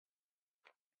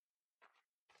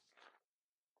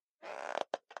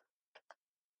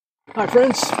Hi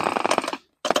friends.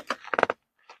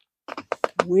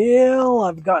 Well,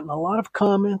 I've gotten a lot of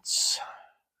comments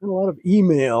and a lot of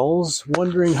emails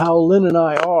wondering how Lynn and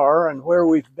I are and where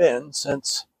we've been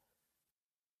since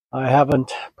I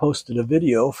haven't posted a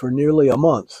video for nearly a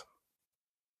month.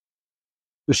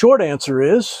 The short answer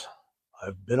is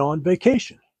I've been on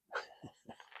vacation.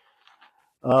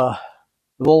 The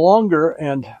longer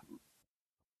and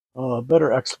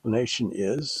better explanation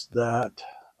is that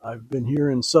I've been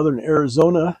here in southern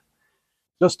Arizona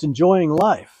just enjoying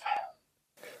life.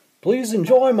 Please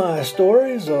enjoy my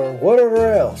stories or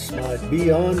whatever else might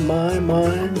be on my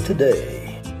mind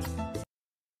today.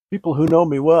 People who know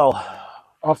me well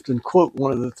often quote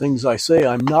one of the things I say: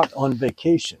 I'm not on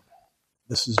vacation.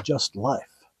 This is just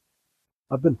life.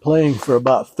 I've been playing for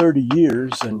about 30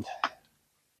 years, and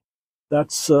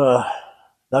that's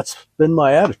been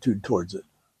my attitude towards it.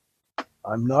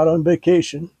 I'm not on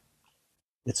vacation.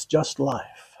 It's just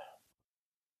life.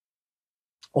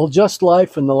 Well, just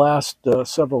life in the last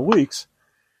several weeks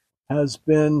has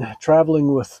been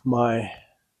traveling with my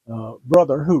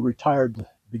brother, who retired at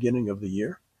the beginning of the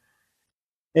year.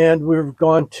 And we've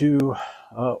gone to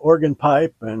Organ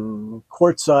Pipe and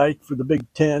Quartzsite for the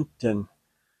big tent, and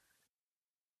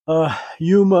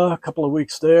Yuma a couple of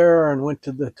weeks there, and went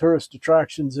to the tourist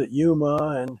attractions at Yuma,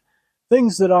 and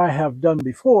things that I have done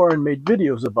before and made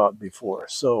videos about before.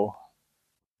 So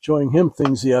showing him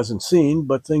things he hasn't seen,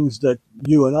 but things that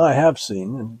you and I have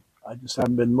seen, and I just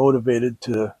haven't been motivated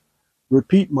to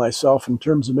repeat myself in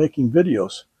terms of making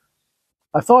videos.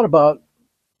 I thought about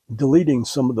deleting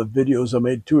some of the videos I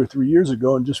made 2 or 3 years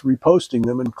ago and just reposting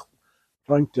them and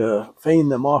trying to feign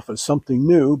them off as something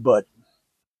new, but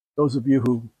those of you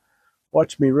who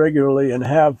watch me regularly and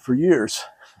have for years,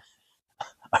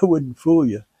 I wouldn't fool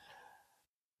you.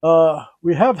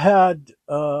 We have had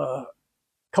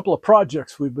couple of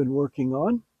projects we've been working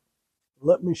on.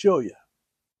 Let me show you.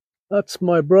 That's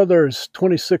my brother's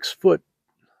 26-foot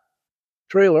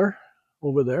trailer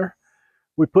over there.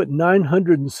 We put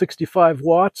 965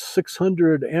 watts,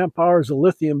 600 amp hours of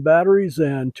lithium batteries,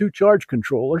 and 2 charge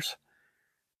controllers.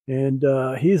 And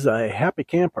he's a happy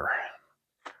camper.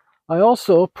 I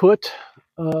also put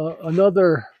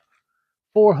another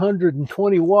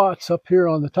 420 watts up here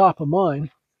on the top of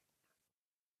mine.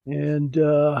 And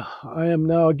I am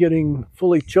now getting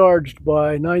fully charged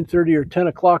by 9:30 or 10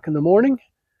 o'clock in the morning.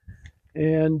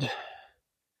 And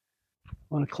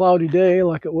on a cloudy day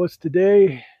like it was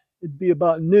today, it'd be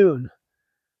about noon.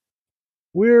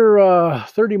 We're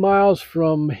 30 miles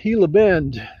from Gila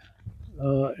Bend,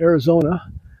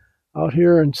 Arizona, out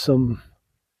here in some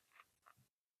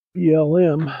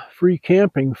BLM free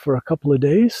camping for a couple of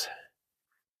days.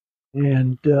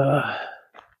 And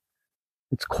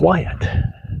it's quiet.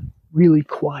 Really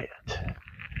quiet.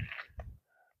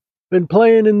 Been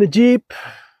playing in the Jeep.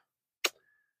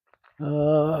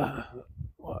 Another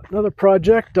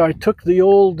project, I took the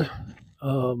old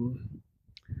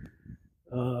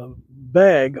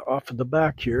bag off of the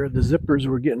back here. The zippers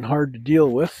were getting hard to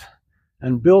deal with,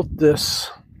 and built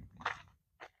this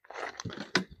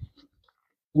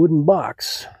wooden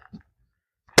box,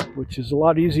 which is a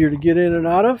lot easier to get in and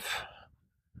out of.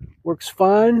 Works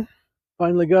fine.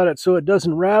 Finally got it so it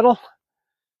doesn't rattle,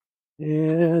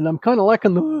 and I'm kind of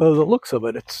liking the looks of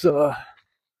it. It's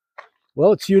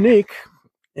well, it's unique,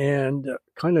 and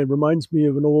kind of reminds me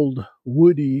of an old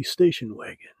Woody station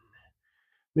wagon.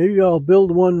 Maybe I'll build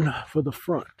one for the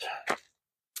front.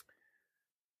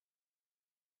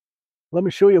 Let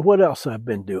me show you what else I've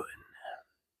been doing.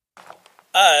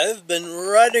 I've been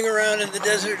riding around in the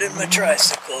desert in my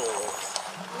tricycle.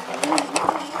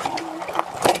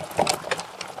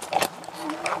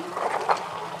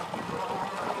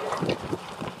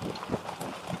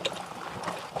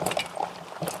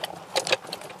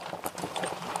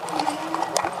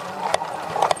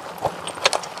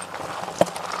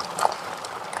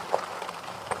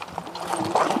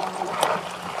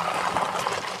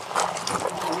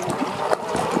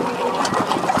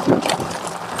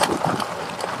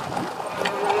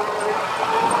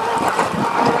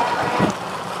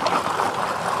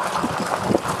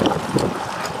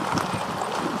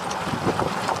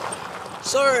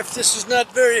 Sorry if this is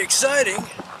not very exciting,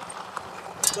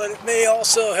 but it may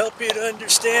also help you to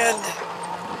understand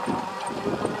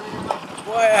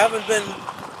why I haven't been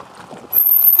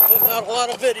putting out a lot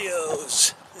of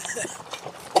videos.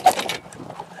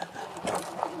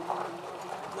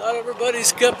 Not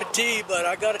everybody's cup of tea, but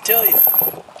I gotta tell you,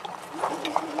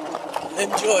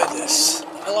 enjoy this.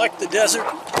 I like the desert.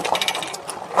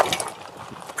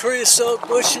 Creosote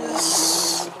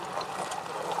bushes,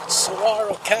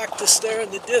 saguaro cactus there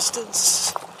in the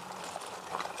distance.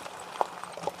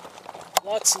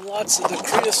 Lots and lots of the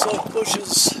creosote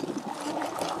bushes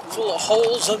full of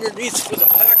holes underneath for the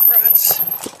pack rats.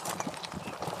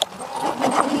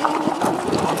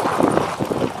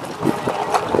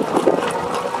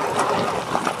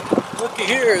 Looky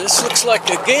here, this looks like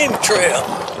a game trail.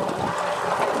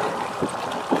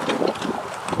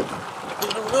 I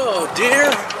don't know,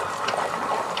 deer?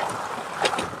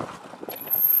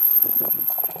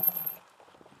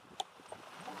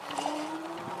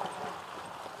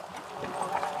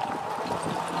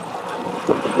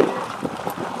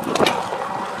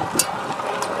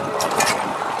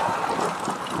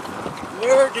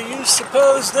 Where do you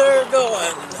suppose they're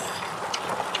going?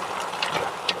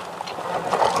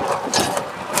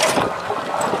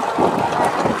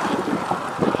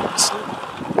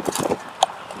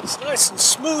 It's nice and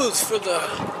smooth for the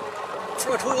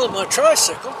front wheel of my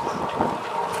tricycle.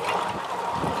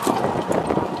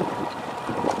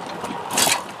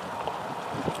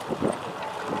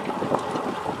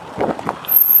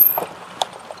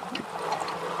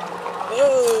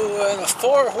 Oh, and a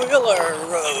four-wheeler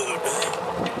road.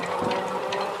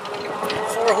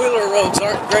 Four-wheeler roads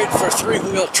aren't great for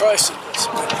three-wheel tricycles,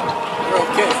 but they're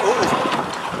okay. Oh,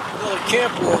 another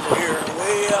camper over here,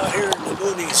 way out here in the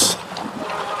boonies.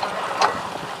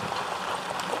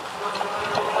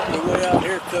 He's way out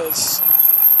here because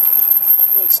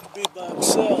he wants to be by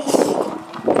himself.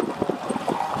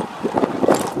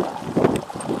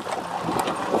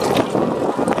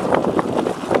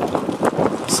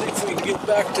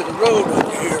 Back to the road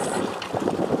over here.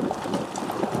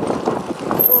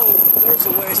 Whoa, there's a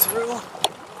way through.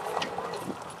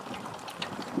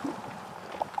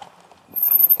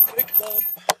 Big bump.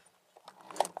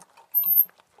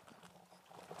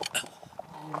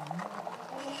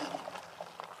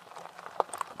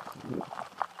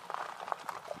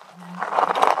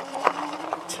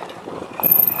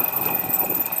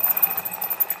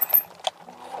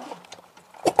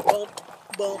 Bump,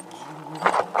 bump.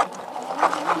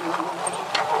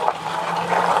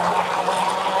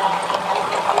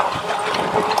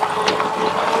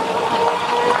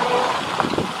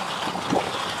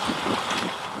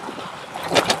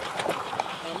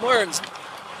 I'm wearing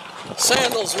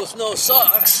sandals with no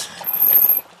socks,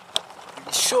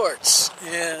 shorts,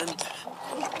 and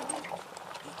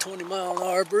the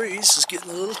 20-mile-an-hour breeze is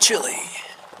getting a little chilly.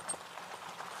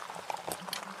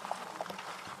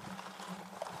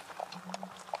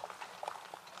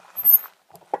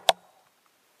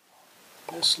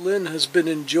 Miss Lynn has been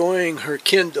enjoying her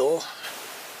Kindle,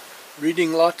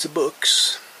 reading lots of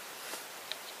books.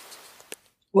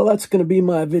 Well, that's going to be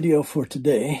my video for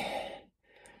today.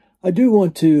 I do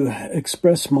want to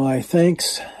express my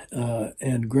thanks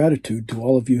and gratitude to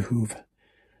all of you who've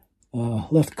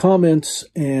left comments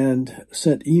and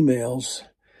sent emails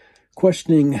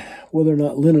questioning whether or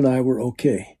not Lynn and I were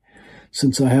okay,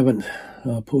 since I haven't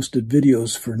posted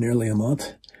videos for nearly a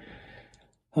month.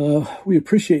 We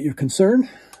appreciate your concern.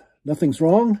 Nothing's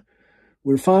wrong.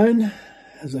 We're fine.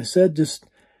 As I said, just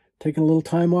taking a little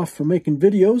time off from making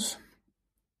videos.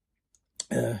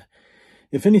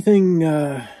 If anything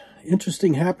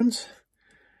interesting happens,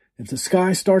 if the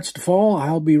sky starts to fall,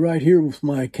 I'll be right here with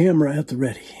my camera at the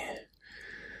ready.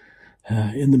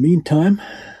 In the meantime,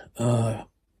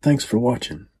 thanks for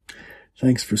watching.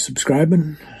 Thanks for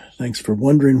subscribing. Thanks for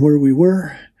wondering where we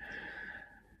were.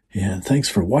 And thanks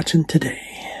for watching today.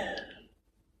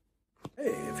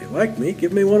 Hey, if you like me,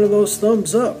 give me one of those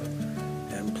thumbs up.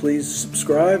 And please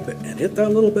subscribe and hit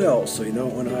that little bell so you know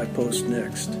when I post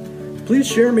next. Please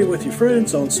share me with your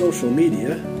friends on social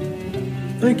media.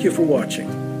 Thank you for watching.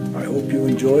 I hope you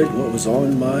enjoyed what was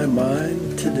on my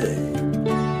mind today.